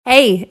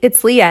Hey,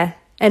 it's Leah,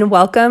 and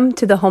welcome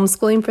to the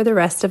Homeschooling for the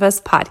Rest of Us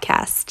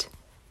podcast.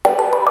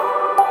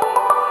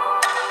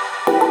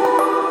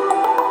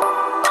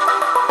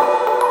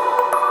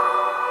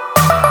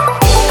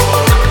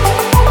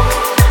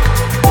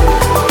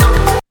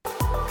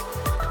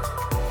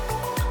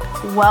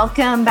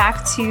 Welcome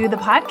back to the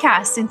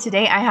podcast, and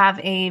today I have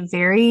a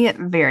very,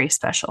 very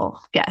special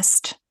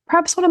guest,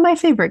 perhaps one of my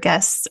favorite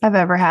guests I've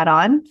ever had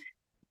on.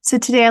 So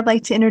today I'd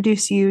like to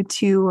introduce you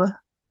to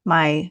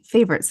my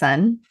favorite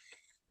son,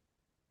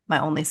 my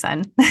only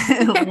son,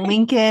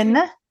 Lincoln.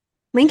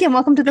 Lincoln,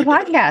 welcome to the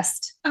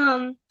podcast.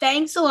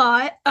 Thanks a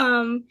lot.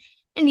 And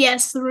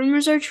yes, the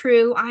rumors are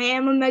true. I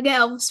am a mega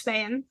Elvis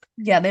fan.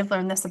 Yeah, they've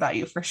learned this about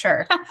you for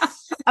sure.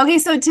 Okay,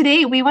 so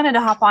today we wanted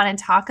to hop on and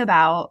talk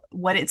about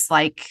what it's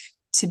like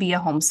to be a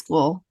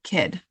homeschool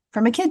kid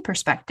from a kid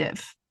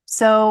perspective.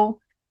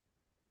 So,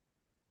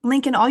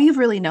 Lincoln, all you've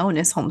really known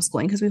is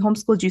homeschooling because we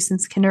homeschooled you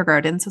since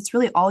kindergarten. So it's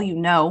really all you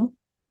know.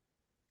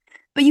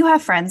 But you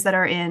have friends that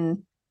are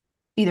in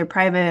either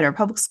private or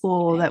public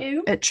school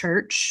at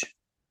church.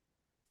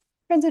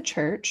 Friends at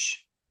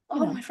church.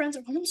 All of my friends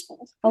are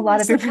homeschooled. A lot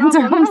of your friends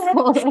are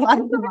homeschooled. A lot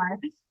of them are.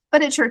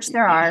 But at church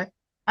there are.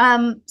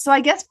 So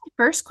I guess my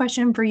first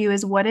question for you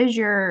is what's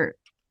your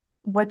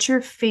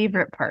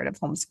favorite part of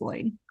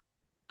homeschooling?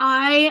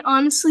 I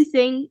honestly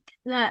think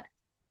that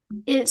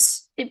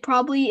it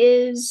probably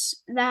is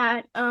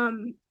that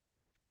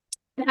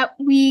that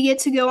we get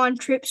to go on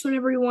trips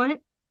whenever we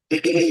want.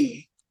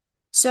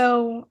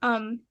 So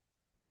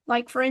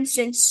like for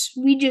instance,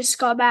 we just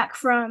got back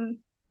from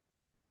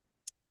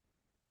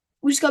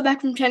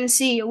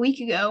Tennessee a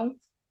week ago,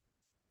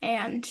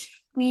 and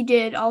we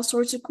did all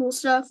sorts of cool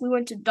stuff. We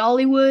went to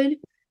Dollywood.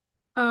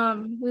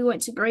 We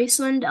went to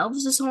Graceland,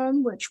 Elvis's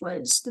home, which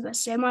was the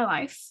best day of my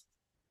life.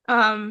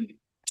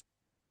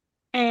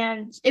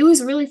 And it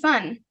was really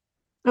fun.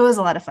 It was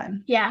a lot of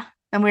fun. Yeah.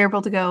 And we were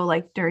able to go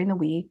like during the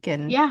week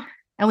and yeah.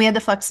 And we had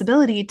the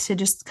flexibility to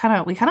just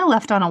we kind of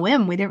left on a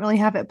whim. We didn't really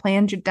have it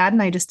planned. Dad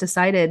and I just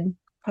decided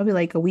probably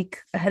like a week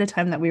ahead of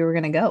time that we were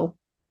going to go.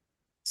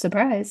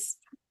 Surprise.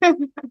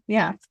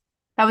 Yeah.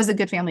 That was a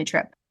good family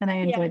trip and I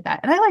enjoyed that.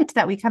 And I liked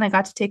that we kind of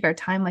got to take our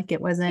time. Like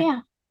it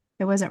wasn't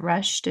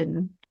rushed,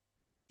 and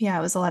yeah,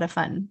 it was a lot of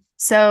fun.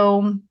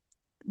 So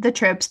the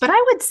trips, but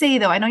I would say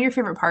though, I know your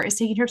favorite part is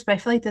taking trips, but I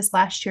feel like this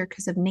last year,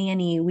 because of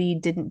nanny, we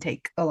didn't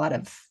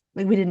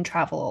we didn't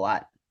travel a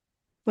lot.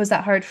 Was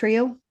that hard for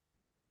you?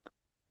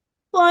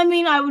 Well, I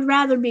mean, I would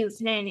rather be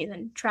with nanny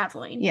than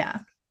traveling. Yeah.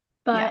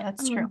 But yeah,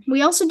 that's true.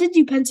 We also did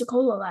do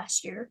Pensacola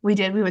last year. We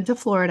did. We went to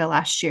Florida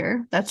last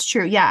year. That's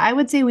true. Yeah, I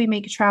would say we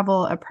make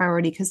travel a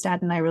priority because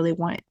Dad and I really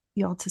want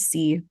y'all to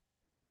see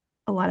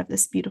a lot of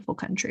this beautiful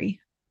country.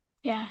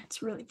 Yeah,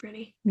 it's really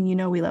pretty. I mean, you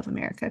know we love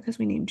America because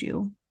we named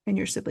you and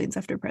your siblings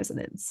after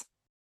presidents.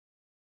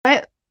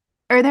 But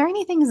are there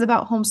any things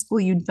about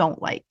homeschool you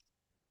don't like?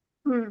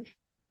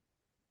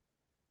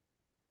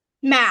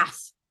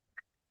 Math.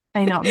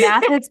 I know.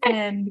 Math has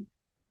been,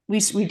 we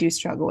do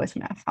struggle with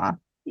math, huh?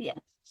 Yeah.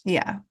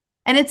 Yeah.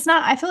 And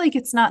I feel like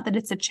it's not that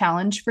it's a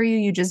challenge for you.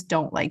 You just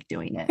don't like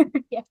doing it.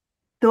 Yeah.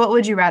 So what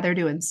would you rather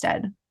do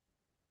instead?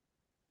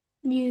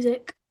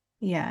 Music.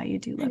 Yeah, you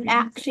do love and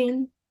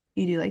acting.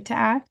 You do like to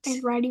act?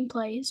 And writing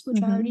plays,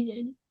 which I already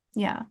did.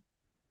 Yeah.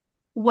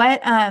 What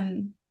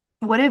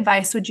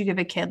advice would you give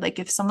a kid? Like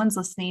if someone's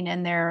listening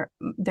and their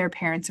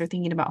parents are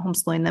thinking about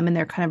homeschooling them and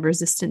they're kind of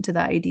resistant to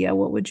the idea,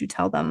 what would you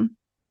tell them?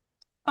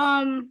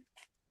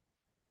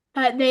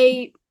 That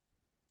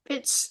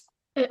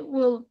it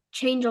will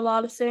change a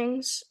lot of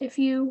things if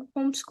you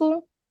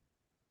homeschool,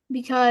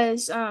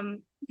 because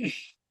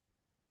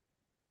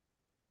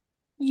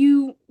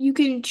you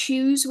can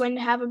choose when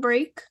to have a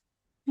break,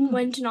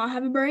 when to not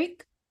have a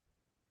break.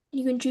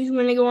 You can choose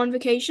when to go on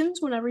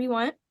vacations whenever you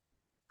want.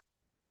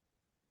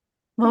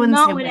 Well,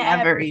 not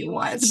whenever you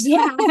want.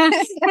 Yeah.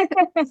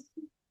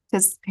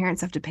 Because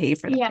parents have to pay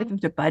for that. Yeah. They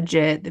have to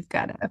budget. They've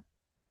got to.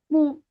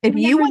 Well, if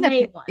you want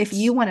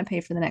to pay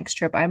for the next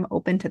trip, I'm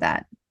open to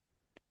that.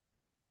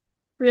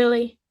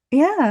 Really?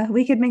 Yeah,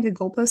 we could make a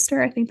goal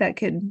poster. I think I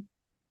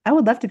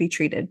would love to be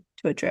treated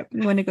to a trip.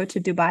 You want to go to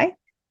Dubai?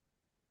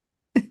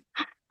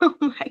 Oh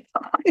my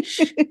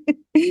gosh.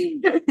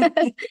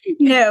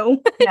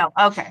 No.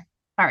 Okay.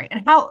 All right.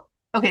 And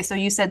okay, so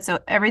you said so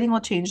everything will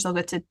change. They'll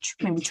get to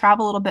maybe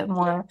travel a little bit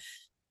more.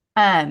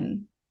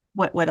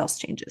 What else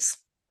changes?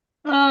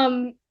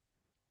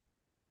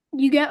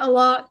 You get a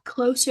lot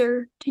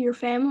closer to your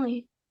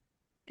family.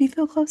 Do you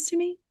feel close to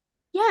me?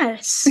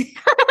 Yes.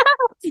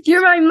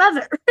 You're my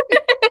mother.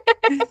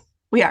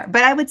 We are,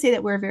 but I would say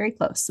that we're very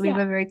close. So we have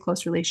a very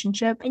close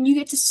relationship. And you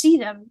get to see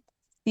them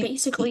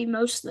basically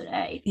most of the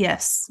day.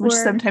 Yes, which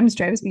sometimes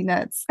drives me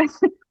nuts.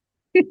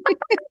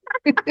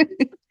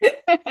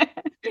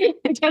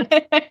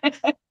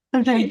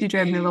 Sometimes you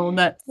drive me a little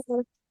nuts,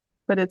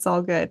 but it's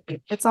all good.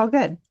 It's all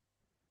good.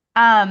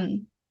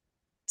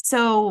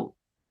 So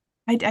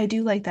I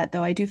do like that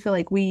though. I do feel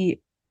like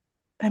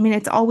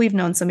it's all we've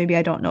known, so maybe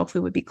I don't know if we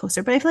would be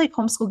closer, but I feel like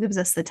homeschool gives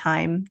us the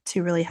time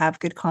to really have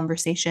good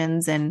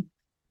conversations and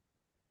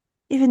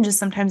even just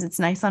sometimes it's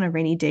nice on a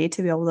rainy day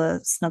to be able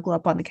to snuggle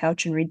up on the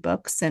couch and read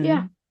books Yeah.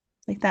 and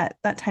like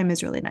that time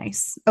is really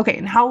nice. Okay,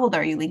 and how old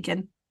are you,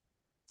 Lincoln?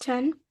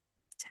 10.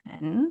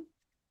 10.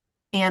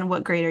 And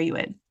what grade are you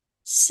in?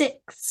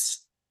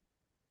 6.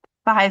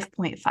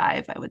 5.5,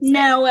 I would say.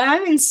 No,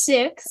 I'm in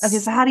 6. Okay,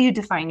 so how do you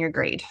define your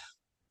grade?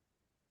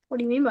 What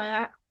do you mean by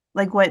that?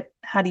 Like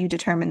how do you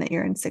determine that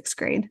you're in 6th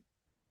grade?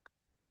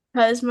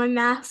 Because my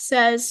math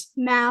says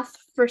math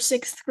for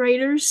 6th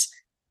graders,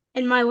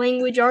 and my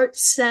language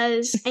arts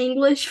says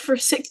English for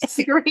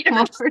 6th graders.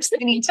 Well, first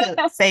we need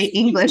to say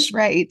English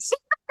right.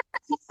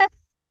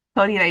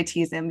 Cody and I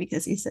tease him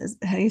because he says,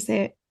 how do you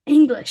say it?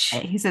 English.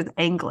 He says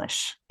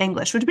English,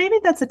 which maybe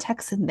that's a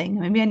Texan thing.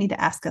 Maybe I need to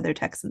ask other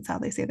Texans how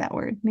they say that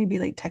word. Maybe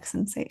like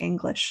Texans say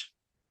English.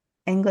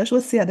 English.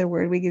 What's the other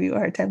word we give you a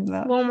hard time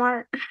about?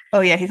 Walmart.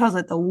 Oh yeah, he calls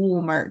it the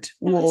Woolmart.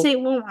 Wool. Say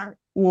Walmart.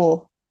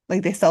 Wool.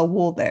 Like they sell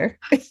wool there.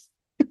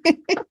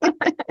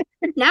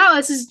 Now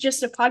this is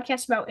just a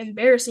podcast about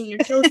embarrassing your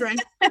children.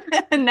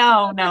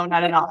 No, not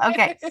at all.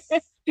 Okay.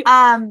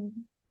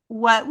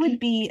 What would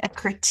be a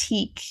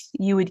critique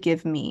you would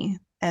give me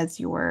as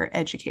your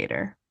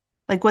educator?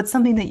 Like what's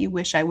something that you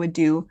wish I would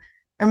do,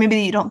 or maybe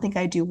that you don't think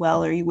I do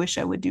well, or you wish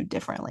I would do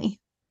differently?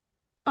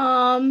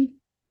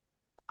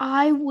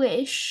 I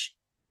wish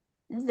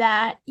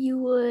that you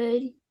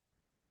would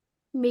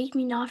make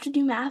me not have to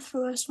do math for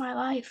the rest of my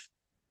life.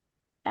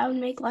 That would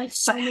make life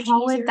so much easier.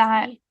 How would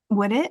that,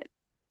 would it?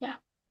 Yeah.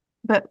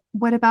 But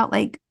what about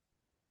like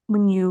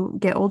when you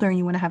get older and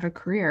you want to have a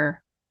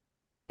career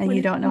and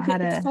you don't know how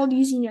to? It's called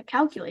using a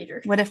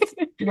calculator. What if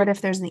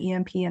there's an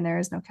EMP and there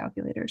is no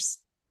calculators?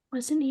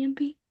 What's an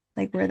EMP?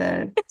 Like where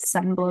the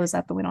sun blows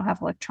up and we don't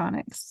have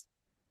electronics.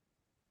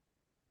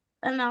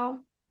 And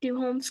I'll do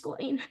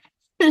homeschooling.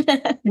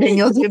 Then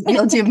you'll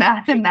do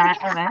math and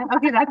that.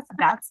 Okay,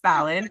 that's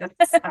valid.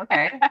 That's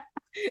okay.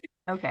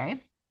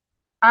 Okay.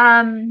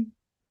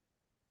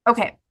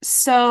 Okay,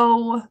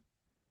 so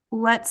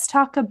let's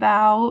talk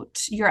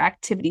about your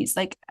activities.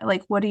 Like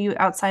what do you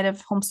outside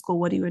of homeschool,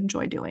 what do you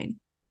enjoy doing?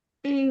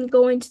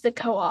 Going to the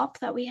co-op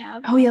that we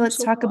have. Oh yeah,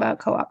 let's talk about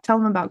co-op. Tell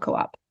them about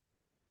co-op.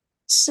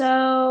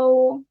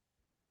 So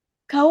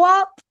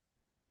co-op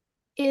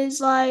is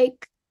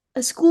like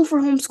a school for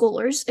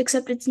homeschoolers,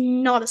 except it's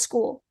not a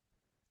school.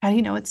 How do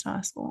you know it's not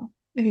a school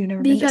if you've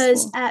never been to school?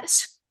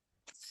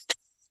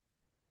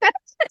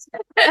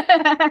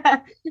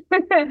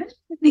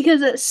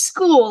 Because at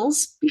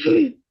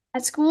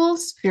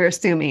schools, you're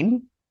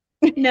assuming.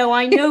 No,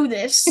 I know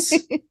this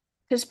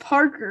because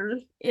Parker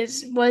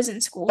was in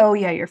school. Oh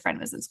yeah, your friend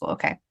was in school.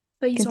 Okay,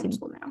 but he's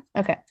homeschooled now.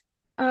 Okay.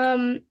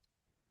 What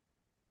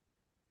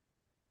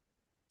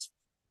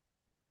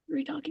were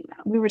we talking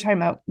about? We were talking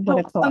about what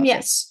a co-op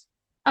yes.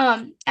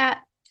 At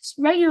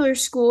regular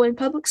school, in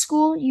public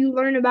school, you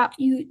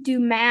do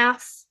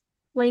math,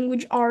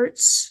 language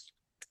arts.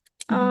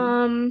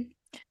 Pause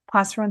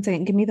for 1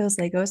 second. Give me those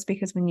Legos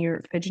because when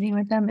you're fidgeting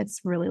with them,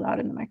 it's really loud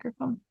in the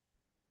microphone.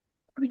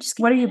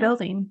 What are you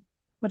building?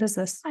 What is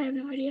this? I have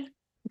no idea.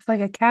 It's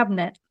like a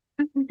cabinet.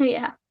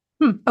 Yeah.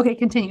 Okay,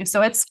 continue.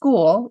 So at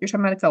school, you're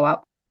talking about a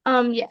co-op.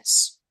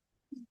 Yes.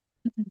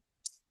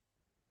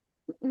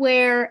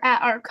 Where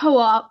at our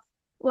co-op,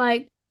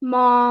 like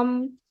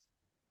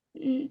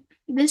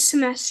this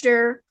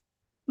semester,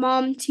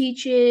 Mom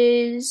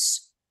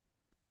teaches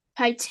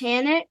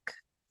Titanic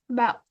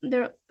about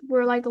they're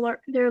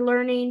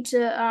learning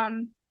to I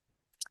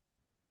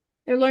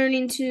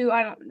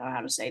don't know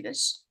how to say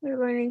this. They're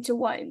learning to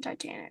what in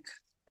Titanic?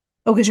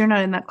 Oh, because you're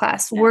not in that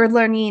class. No.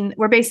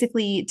 We're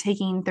basically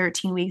taking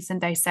 13 weeks and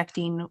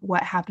dissecting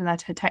what happened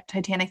to that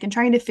Titanic and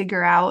trying to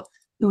figure out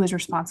who was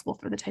responsible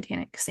for the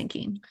Titanic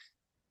sinking.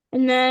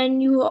 And then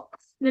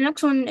the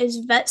next one is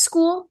vet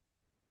school.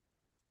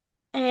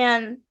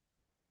 And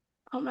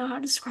I don't know how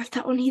to describe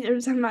that one either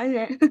because I'm not in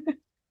it.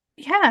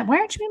 Yeah, why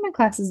aren't you in my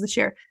classes this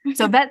year?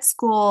 So vet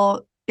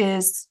school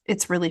it's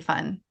really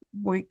fun.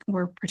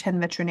 We're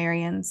pretend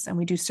veterinarians and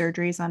we do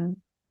surgeries on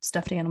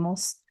stuffed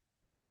animals.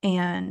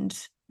 And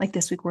like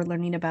this week we're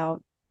learning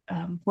about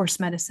horse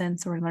medicine.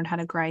 So we're gonna learn how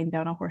to grind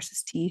down a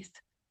horse's teeth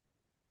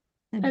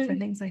and different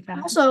things like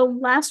that. Also,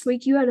 last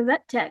week you had a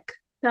vet tech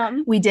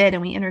come. We did,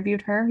 and we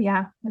interviewed her.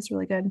 Yeah, it was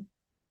really good.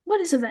 What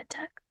is a vet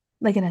tech?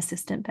 Like an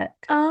assistant vet.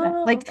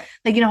 Oh, like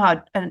you know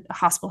how a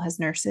hospital has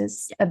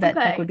nurses. A vet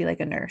tech would be like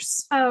a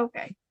nurse. Oh,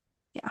 okay.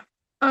 Yeah.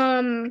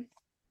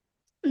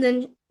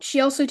 Then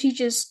she also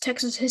teaches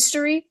Texas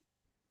history,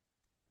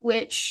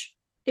 which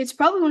it's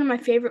probably one of my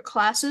favorite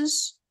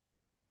classes.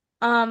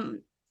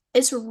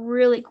 It's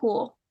really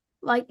cool.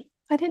 Like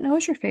I didn't know it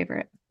was your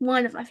favorite.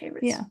 One of my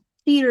favorites. Yeah.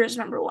 Theater is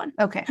number 1.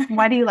 Okay.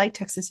 Why do you like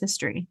Texas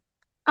history?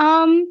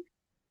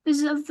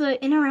 Because of the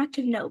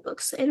interactive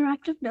notebooks. The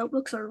interactive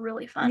notebooks are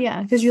really fun.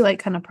 Yeah, because you like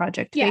kind of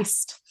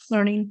project-based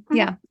learning. Mm-hmm.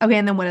 Yeah. Okay,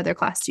 and then what other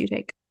class do you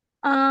take?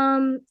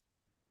 I'm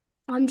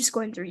just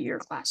going through your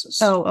classes.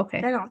 Oh,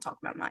 okay. Then I'll talk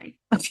about mine.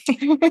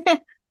 Okay.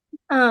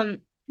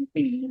 Then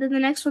the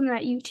next one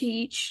that you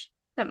teach,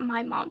 that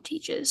my mom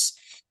teaches,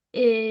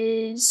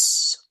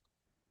 is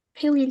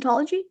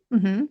paleontology.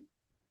 Mm-hmm.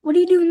 What do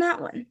you do in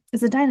that one?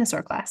 It's a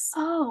dinosaur class.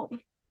 Oh,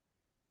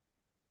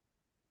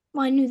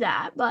 well, I knew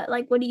that, but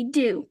like, what do you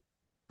do?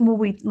 Well,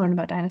 we learn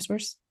about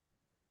dinosaurs.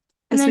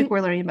 And This week then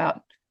we're learning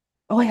about,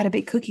 oh, I got to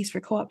bake cookies for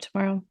co-op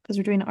tomorrow because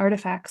we're doing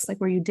artifacts, like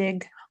where you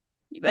dig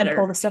you and pull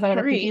better the stuff out of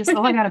the hurry. cookies.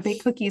 Oh, I got to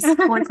bake cookies.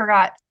 Totally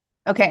forgot.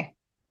 Okay.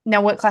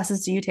 Now what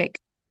classes do you take?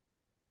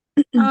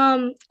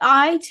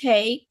 I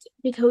take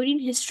decoding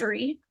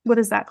history. What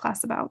is that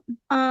class about?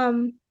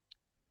 Um,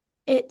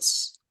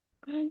 it's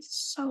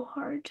so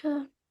hard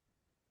to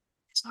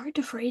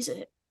phrase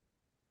it.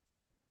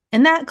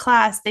 In that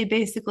class, they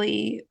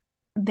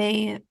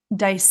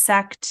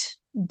dissect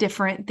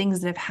different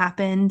things that have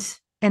happened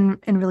and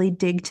really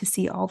dig to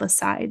see all the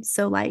sides.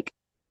 So like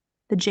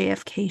the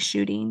JFK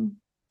shooting,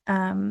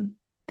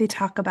 they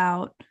talk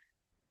about,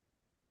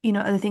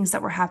 other things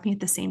that were happening at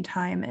the same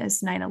time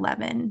as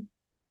 9/11.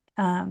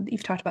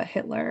 You've talked about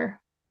Hitler,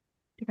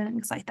 different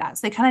things like that.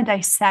 So they kind of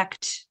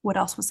dissect what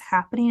else was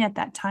happening at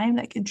that time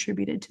that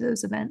contributed to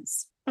those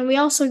events. And we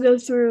also go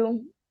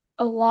through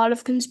a lot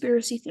of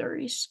conspiracy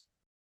theories.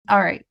 All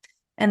right.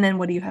 And then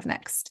what do you have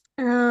next?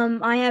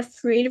 I have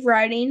creative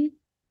writing,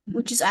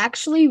 which is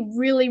actually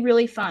really,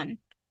 really fun.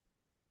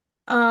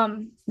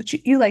 But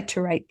you like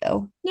to write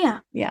though. Yeah.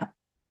 Yeah.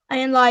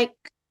 And like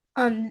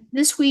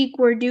this week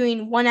we're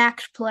doing one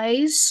act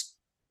plays.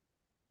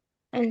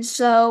 And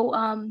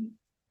so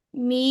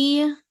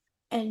me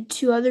and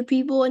two other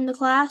people in the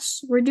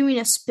class, we're doing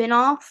a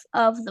spin-off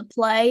of the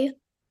play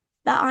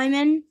that I'm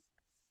in.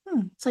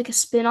 It's like a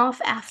spin-off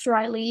after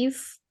I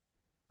leave.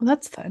 Well,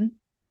 that's fun.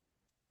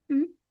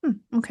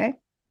 Okay.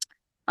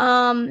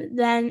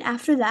 Then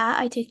after that,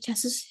 I take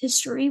Tessa's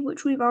history,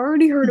 which we've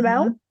already heard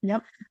about.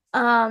 Yep.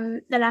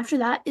 Then after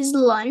that is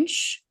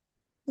lunch,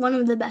 one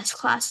of the best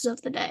classes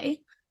of the day.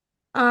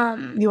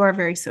 You are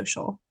very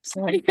social,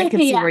 so I can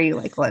see where you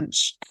like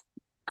lunch.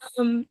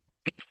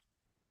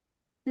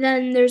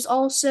 Then there's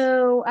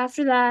also,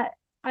 after that,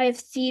 I have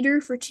theater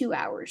for 2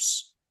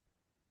 hours,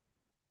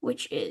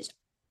 which is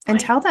and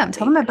tell them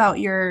about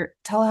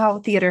tell how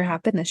theater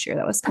happened this year.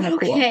 That was kind of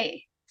cool.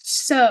 Okay,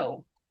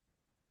 so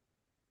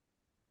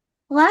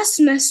last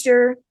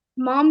semester,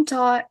 Mom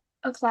taught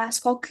a class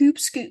called Coop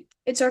Scoop.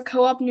 It's our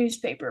co-op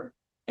newspaper,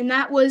 and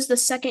that was the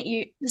second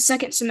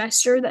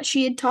semester that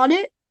she had taught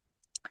it.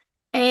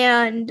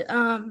 And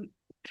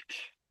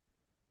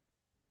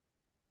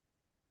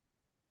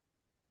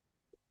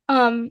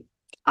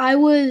I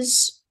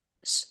was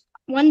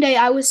one day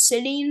I was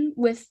sitting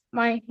with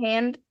my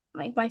hand,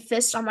 like my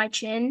fist on my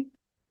chin,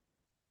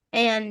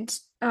 and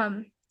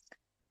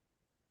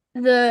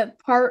the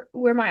part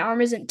where my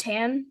arm isn't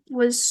tan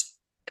was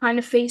kind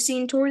of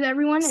facing towards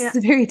everyone. It's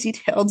very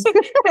detailed.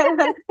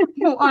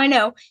 Well, I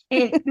know.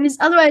 And because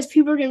otherwise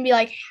people are going to be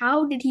like,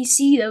 how did he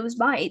see those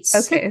bites?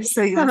 Okay,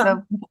 so you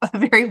have a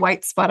very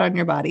white spot on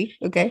your body.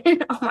 Okay.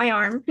 On my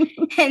arm.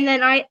 And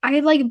then I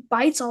had like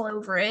bites all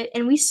over it,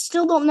 and we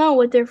still don't know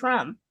what they're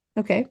from.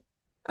 Okay.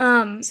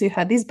 So you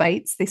had these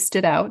bites, they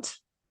stood out.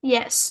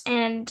 Yes,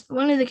 and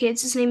one of the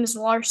kids, his name is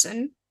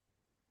Larson.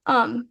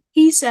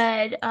 He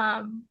said,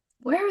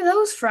 where are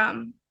those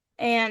from?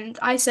 And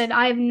I said,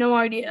 I have no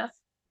idea.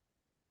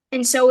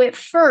 And so at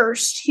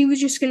first, he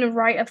was just going to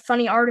write a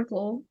funny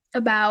article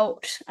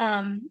about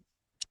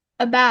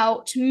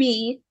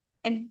me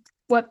and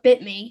what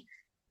bit me.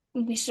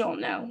 We still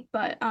don't know,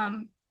 but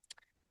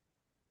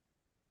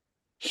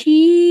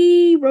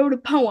he wrote a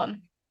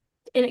poem,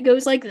 and it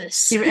goes like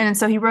this. And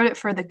so he wrote it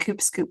for the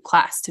Coop Scoop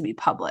class to be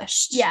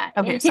published. Yeah.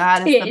 Okay, so how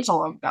does the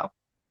poem go?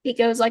 It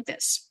goes like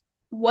this.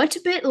 What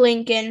bit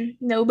Lincoln?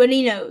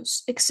 Nobody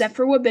knows, except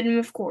for what bit him,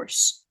 of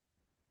course.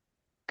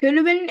 Could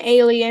have been an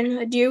alien,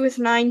 a deer with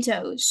 9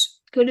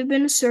 toes. Could have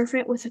been a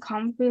serpent with a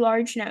comically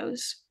large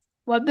nose.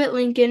 What bit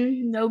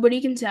Lincoln?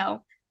 Nobody can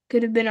tell.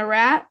 Could have been a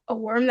rat, a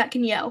worm that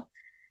can yell.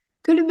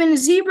 Could have been a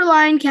zebra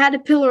lion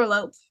caterpillar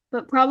lope,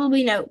 but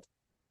probably nope.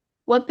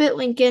 What bit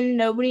Lincoln?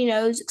 Nobody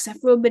knows,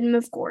 except for what bit him,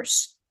 of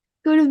course.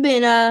 Could have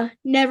been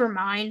never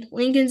mind.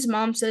 Lincoln's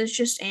mom says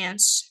just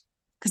ants.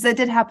 Because that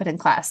did happen in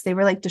class. They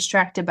were like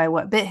distracted by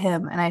what bit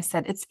him, and I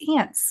said, it's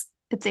ants.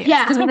 It's ants.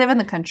 Yeah. Because we live in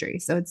the country,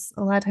 so it's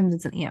a lot of times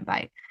it's an ant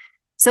bite.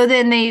 So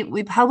then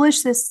we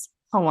published this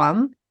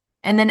poem,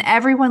 and then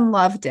everyone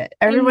loved it.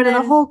 Everyone in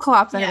the whole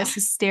co-op thought it was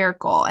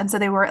hysterical. And so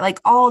they were like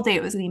all day,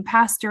 it was getting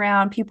passed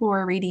around. People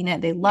were reading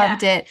it. They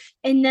loved it.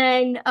 And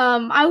then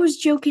I was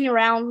joking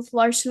around with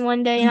Larson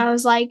one day, and I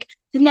was like,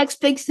 the next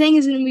big thing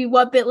is going to be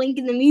What Bit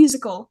Lincoln the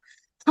musical.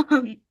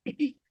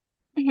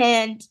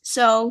 And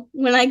so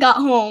when I got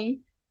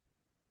home,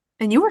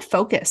 and you were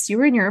focused. You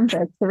were in your room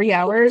for 3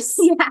 hours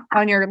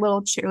on your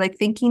little chair, like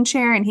thinking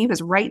chair, and he was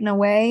writing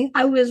away.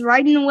 I was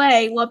writing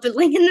away What Bit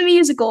Lincoln the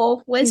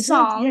musical with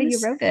songs. Yeah, you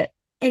wrote it.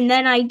 And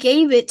then I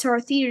gave it to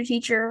our theater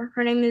teacher.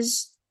 Her name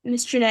is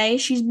Miss Janae.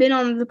 She's been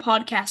on the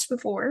podcast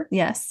before.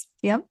 Yes.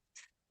 Yep.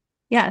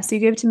 Yeah. So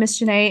you gave it to Miss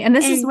Janae. And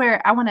this is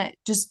where I want to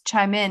just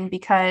chime in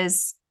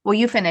because, well,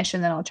 you finish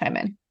and then I'll chime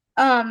in.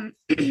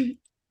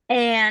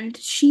 And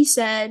she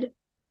said,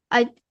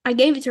 I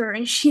gave it to her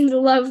and she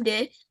loved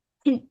it.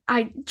 And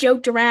I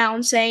joked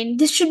around saying,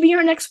 this should be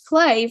our next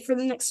play for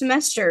the next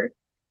semester.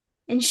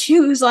 And she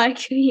was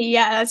like,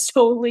 yeah, that's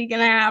totally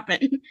gonna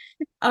happen.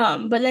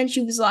 But then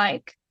she was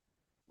like,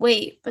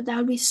 wait, but that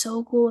would be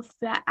so cool if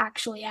that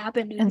actually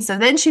happened. And so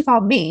then she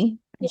called me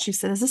and Yeah. she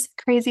said, is this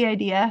a crazy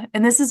idea?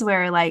 And this is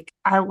where like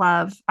I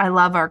love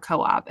our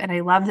co-op and I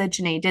love that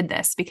Janae did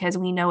this because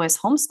we know as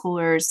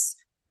homeschoolers,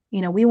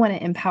 we want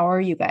to empower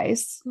you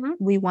guys. Mhm.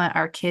 We want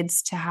our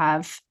kids to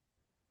have,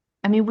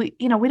 I mean, we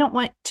don't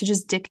want to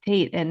just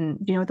dictate and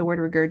you know what the word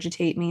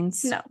regurgitate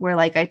means? No. Where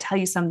like I tell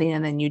you something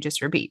and then you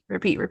just repeat,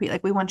 repeat, repeat.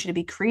 Like we want you to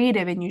be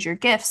creative and use your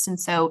gifts. And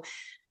so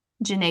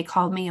Janae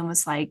called me and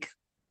was like,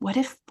 what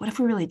if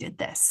we really did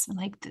this? And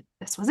like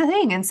this was a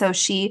thing. And so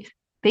she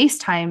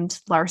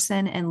FaceTimed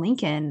Larson and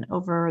Lincoln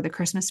over the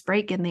Christmas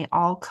break and they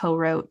all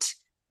co-wrote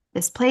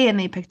this play and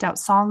they picked out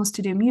songs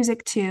to do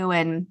music to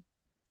and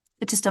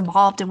it just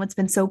evolved. And what's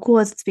been so cool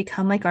is it's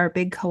become like our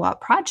big co-op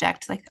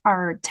project. Like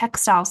our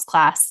textiles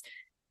class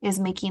is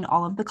making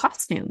all of the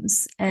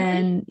costumes.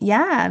 And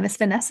yeah, Miss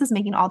Vanessa's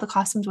making all the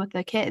costumes with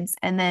the kids.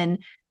 And then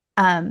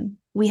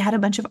we had a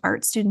bunch of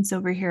art students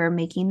over here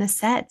making the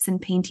sets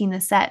and painting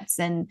the sets.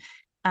 And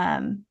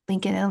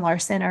Lincoln and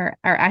Larson are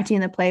acting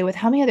in the play with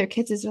how many other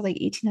kids? Is there like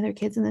 18 other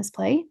kids in this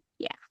play?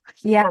 Yeah.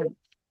 Yeah.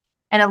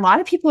 And a lot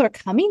of people are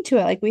coming to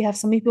it. Like we have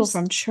some people Just-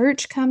 from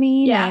church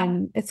coming Yeah.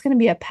 and it's going to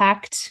be a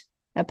packed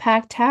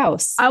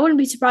house. I wouldn't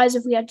be surprised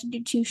if we had to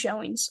do 2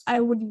 showings. I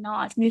would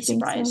not be You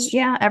think so? surprised.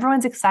 Yeah,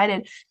 everyone's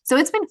excited. So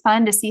it's been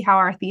fun to see how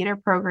our theater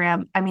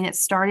program, I mean, it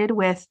started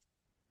with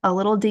a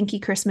little dinky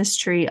Christmas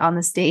tree on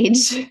the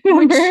stage.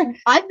 Which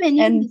I've been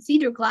in And the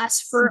theater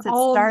class for since it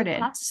all of the started.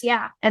 classes.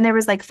 Yeah. And there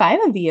was like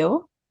 5 of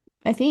you,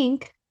 I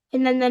think.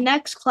 And then the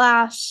next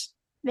class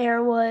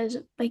there was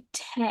like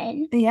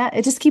 10. Yeah,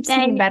 it just keeps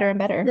getting Then- better and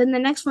better. Then the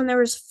next one there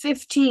was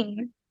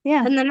 15.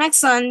 Yeah. And the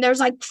next one there was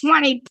like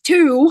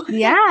 22.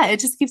 Yeah, it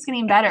just keeps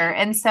getting better.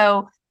 And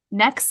so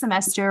next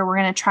semester, we're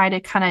going to try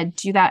to kind of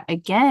do that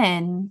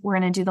again. We're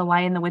going to do The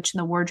Lion, the Witch, and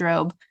the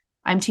Wardrobe.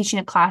 I'm teaching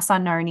a class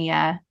on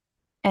Narnia.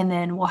 And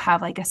then we'll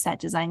have like a set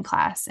design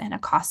class and a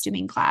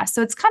costuming class.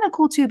 So it's kind of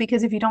cool too,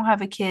 because if you don't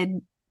have a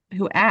kid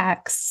who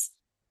acts,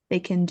 they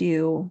can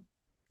do,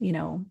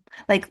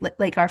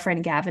 like our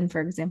friend Gavin, for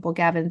example.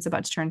 Gavin's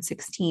about to turn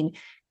 16.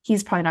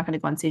 He's probably not going to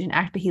go on stage and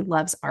act, but he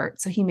loves art.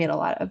 So he made a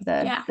lot of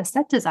the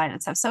set design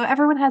and stuff. So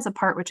everyone has a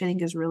part, which I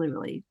think is really,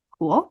 really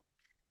cool.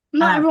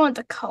 Not everyone's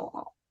a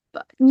co-op,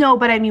 but no,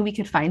 but I mean, we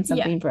could find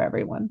something for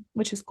everyone,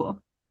 which is cool.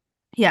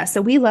 Yeah.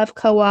 So we love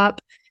co-op.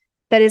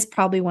 That is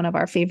probably one of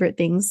our favorite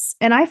things.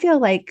 And I feel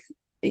like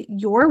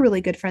your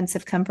really good friends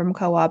have come from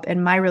co-op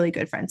and my really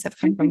good friends have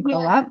come from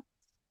co-op,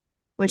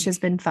 which has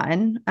been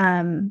fun.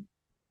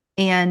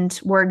 And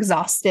we're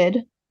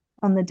exhausted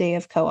on the day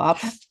of co-op.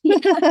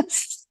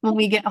 When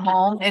we get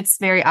home, it's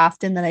very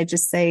often that I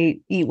just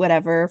say, eat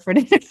whatever for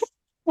dinner.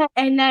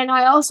 And then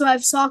I also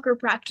have soccer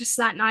practice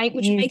that night,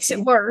 which makes it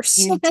worse.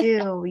 You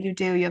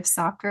do. You have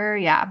soccer.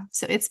 Yeah.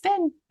 So it's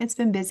been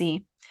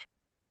busy.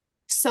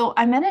 So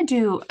I'm going to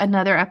do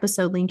another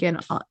episode, Lincoln,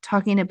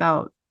 talking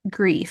about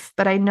grief,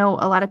 but I know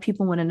a lot of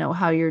people want to know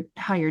how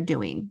you're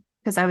doing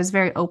because I was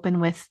very open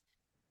with,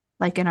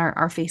 like in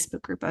our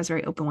Facebook group, I was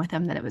very open with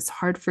them that it was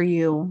hard for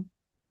you,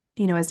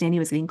 as Danny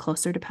was getting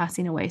closer to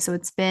passing away. So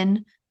it's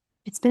been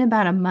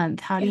about a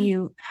month. How do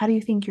you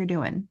think you're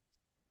doing?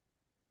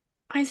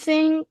 I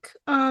think,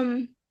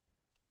 I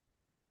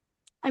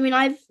mean,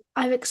 I've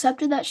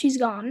accepted that she's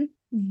gone.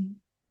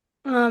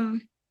 Mm-hmm.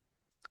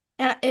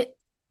 And it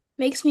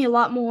makes me a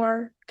lot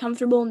more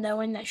comfortable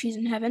knowing that she's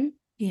in heaven.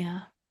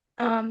 Yeah.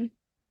 But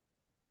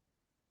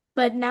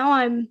now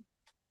I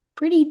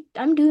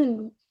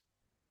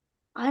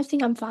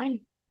think I'm fine.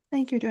 I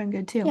think you're doing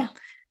good too. Yeah.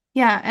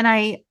 Yeah. And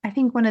I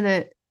think one of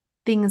the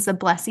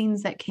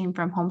blessings that came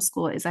from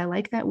homeschool is I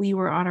like that we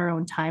were on our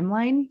own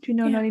timeline. Do you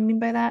know what I mean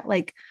by that?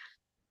 Like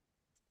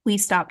we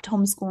stopped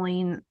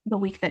homeschooling the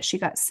week that she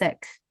got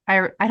sick.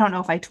 I don't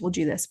know if I told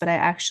you this, but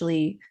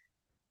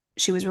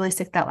she was really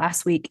sick that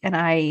last week and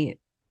I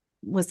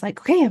was like,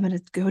 okay, I'm going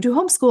to go do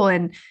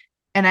homeschool.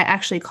 And I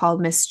actually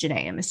called Miss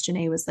Janae and Miss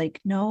Janae was like,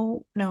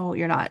 no,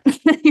 you're not.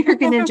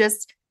 You're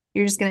just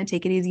going to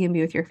take it easy and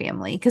be with your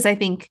family. Cause I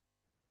think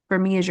for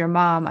me as your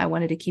mom, I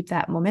wanted to keep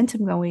that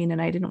momentum going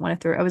and I didn't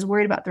want to I was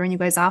worried about throwing you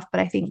guys off,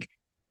 but I think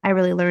I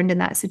really learned in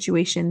that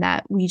situation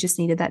that we just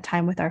needed that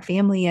time with our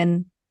family.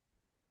 And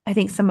I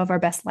think some of our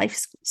best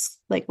life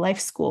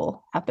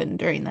school happened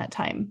during that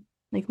time.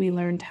 Like we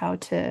learned how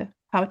to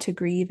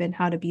grieve and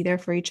how to be there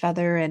for each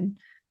other. And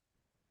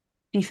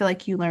do you feel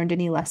like you learned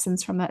any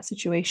lessons from that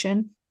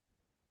situation?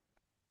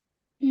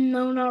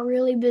 No, not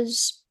really.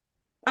 Because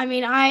I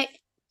mean,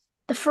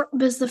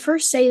 because the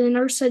first day the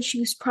nurse said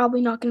she was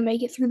probably not going to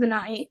make it through the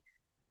night.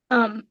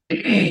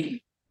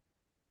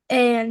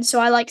 And so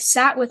I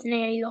sat with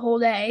Nanny the whole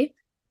day.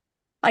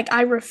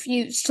 I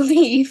refused to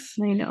leave.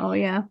 I know,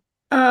 yeah.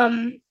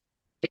 And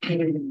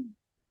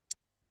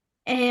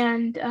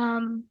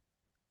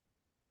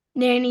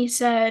Nanny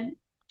said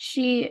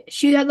she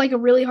had a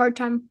really hard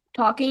time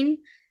talking.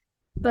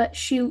 but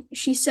she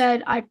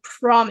said, "I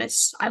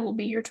promise I will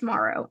be here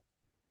tomorrow."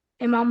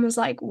 And mom was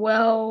like,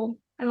 "Well,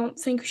 I don't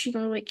think she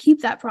can really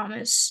keep that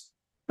promise,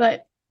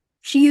 but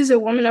she is a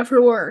woman of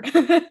her word."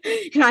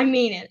 And I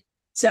mean it.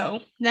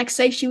 So next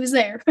day she was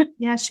there.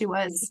 Yeah, she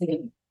was.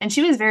 And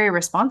she was very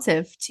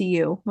responsive to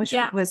you, which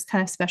Yeah. was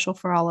kind of special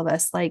for all of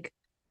us. Like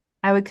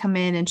I would come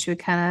in and she would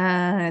kind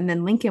of, and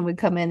then Lincoln would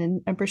come in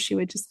and remember she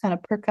would just kind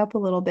of perk up a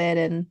little bit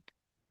and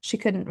she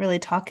couldn't really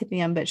talk at the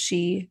end, but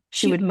she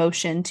would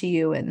motion to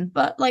you and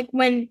But like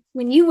when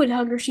you would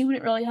hug her, she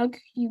wouldn't really hug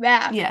you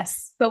back.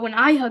 yes. But when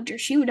I hugged her,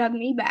 she would hug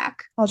me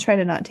back. I'll try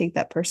to not take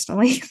that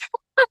personally.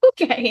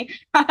 Okay.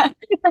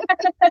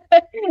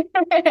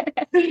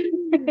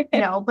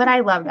 No, but I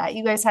love that.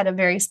 You guys had a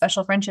very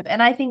special friendship.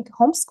 And I think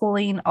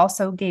homeschooling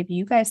also gave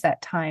you guys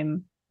that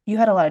time. You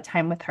had a lot of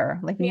time with her.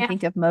 Like when you Yeah.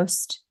 think of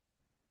most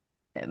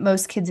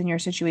kids in your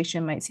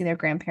situation might see their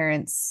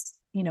grandparents,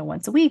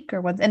 once a week or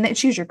once, and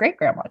she's your great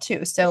grandma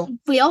too. So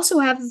We also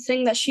have the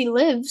thing that she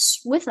lives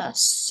with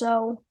us.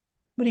 So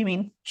what do you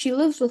mean? she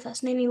lives with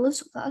us. Nanny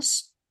lives with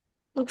us.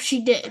 Look,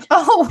 she did.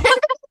 Oh,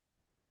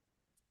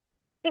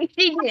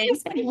 She did.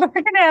 we're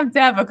gonna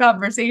have a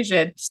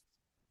conversation.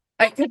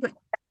 We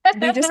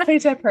just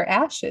picked up her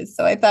ashes,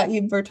 so I thought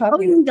you were Oh,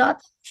 talking. you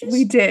got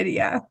We did,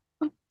 yeah.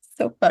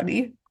 So funny.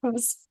 It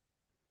was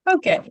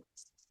okay.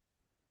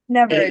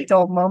 Never a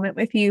dull moment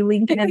with you,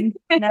 Lincoln.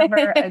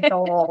 Never a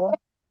dull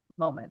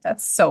moment.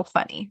 That's so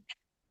funny.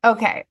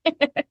 Okay.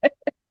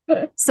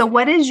 So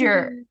what's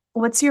your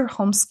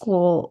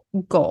homeschool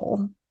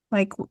goal?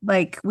 Like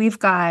we've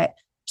got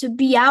to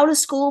be out of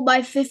school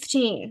by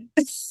 15.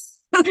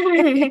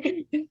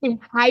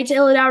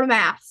 Hightail it out of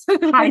math.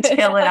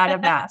 hightail it out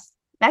of math.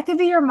 That could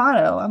be your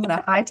motto. I'm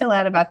gonna hightail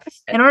out of math.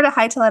 In order to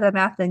hightail out of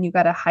math, then you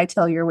gotta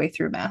hightail your way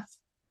through math.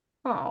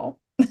 Oh.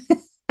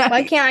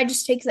 Why can't I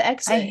just take the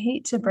exit? I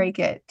hate to break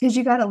it because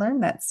you got to learn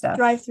that stuff.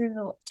 Drive through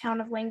the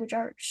town of language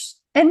arts.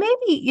 And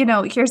maybe,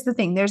 here's the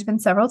thing. There's been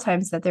several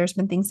times that there's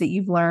been things that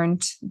you've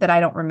learned that I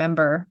don't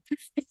remember.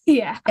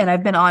 Yeah. And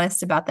I've been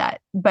honest about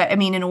that. But I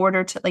mean, in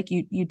order to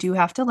you do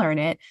have to learn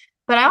it.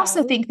 But I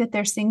also think that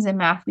there's things in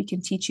math we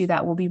can teach you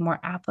that will be more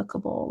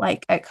applicable.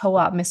 Like at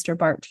co-op, Mr.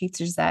 Bart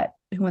teaches that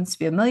Who Wants to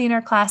Be a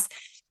Millionaire class.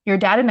 Your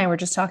dad and I were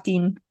just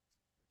talking.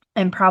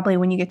 And probably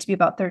when you get to be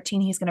about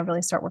 13, he's going to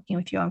really start working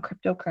with you on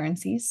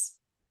cryptocurrencies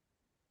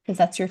because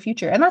that's your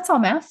future. And that's all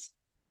math.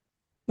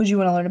 Would you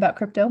want to learn about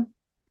crypto?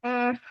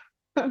 No,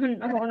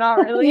 not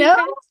really.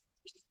 No,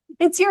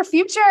 it's your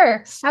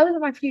future. How is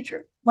it my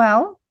future?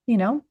 Well,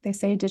 they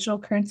say digital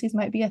currencies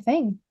might be a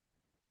thing.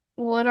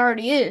 Well, it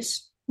already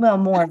is. Well,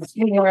 more of a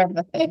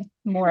thing.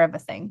 More of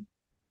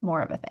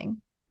a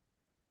thing.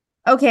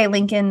 Okay,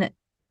 Lincoln,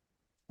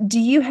 do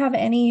you have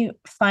any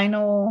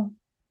final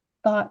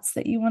thoughts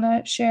that you want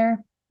to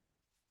share?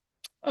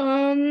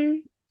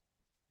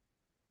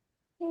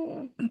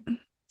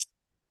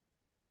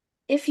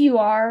 If you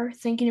are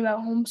thinking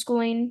about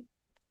homeschooling,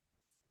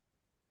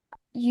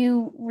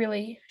 you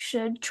really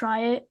should try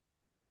it.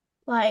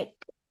 Like,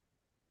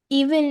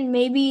 even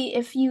maybe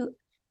if you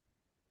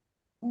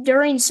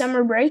during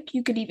summer break,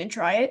 you could even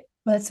try it.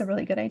 Well, that's a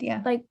really good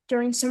idea. Like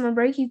during summer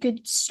break, you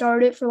could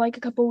start it for like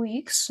a couple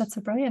weeks. That's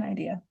a brilliant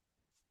idea.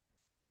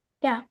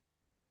 Yeah.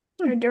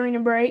 Or during a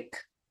break.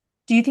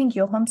 Do you think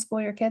you'll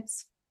homeschool your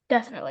kids?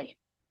 Definitely.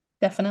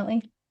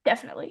 Definitely.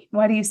 Definitely.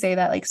 Why do you say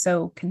that like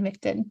so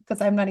convicted?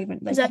 Because I'm not even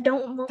because I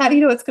don't. How do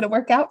you know it's going to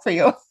work out for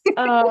you?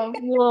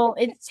 Well,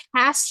 it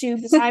has to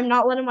because I'm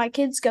not letting my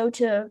kids go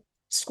to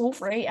school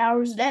for 8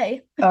 hours a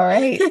day. All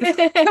right.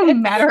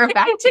 Matter of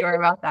fact, you are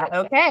about that.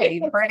 Okay,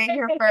 you heard it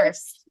here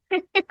first.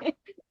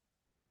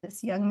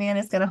 This young man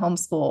is going to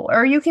homeschool,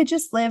 or you could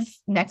just live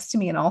next to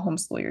me and I'll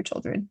homeschool your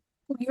children.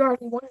 You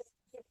already wanted.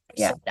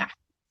 Yeah.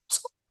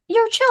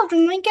 Your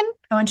children, Lincoln.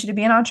 I want you to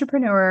be an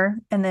entrepreneur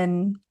and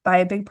then buy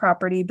a big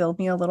property, build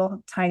me a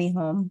little tiny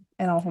home,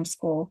 and I'll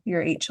homeschool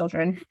your 8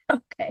 children.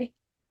 Okay.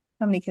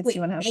 How many kids do you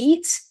want to have?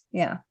 8?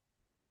 Yeah.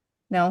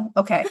 No?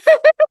 Okay.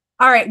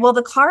 All right. Well,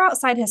 the car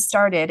outside has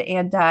started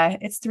and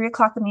it's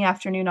 3:00 in the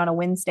afternoon on a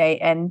Wednesday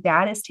and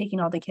Dad is taking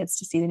all the kids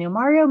to see the new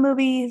Mario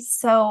movie.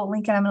 So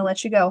Lincoln, I'm going to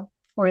let you go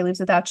before he leaves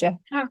without you.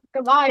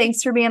 Goodbye.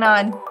 Thanks for being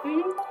on.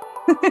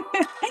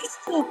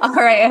 All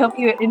right. I hope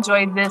you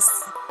enjoyed this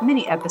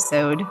mini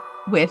episode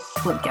with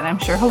Lincoln. I'm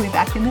sure he'll be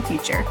back in the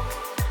future.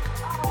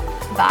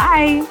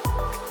 Bye.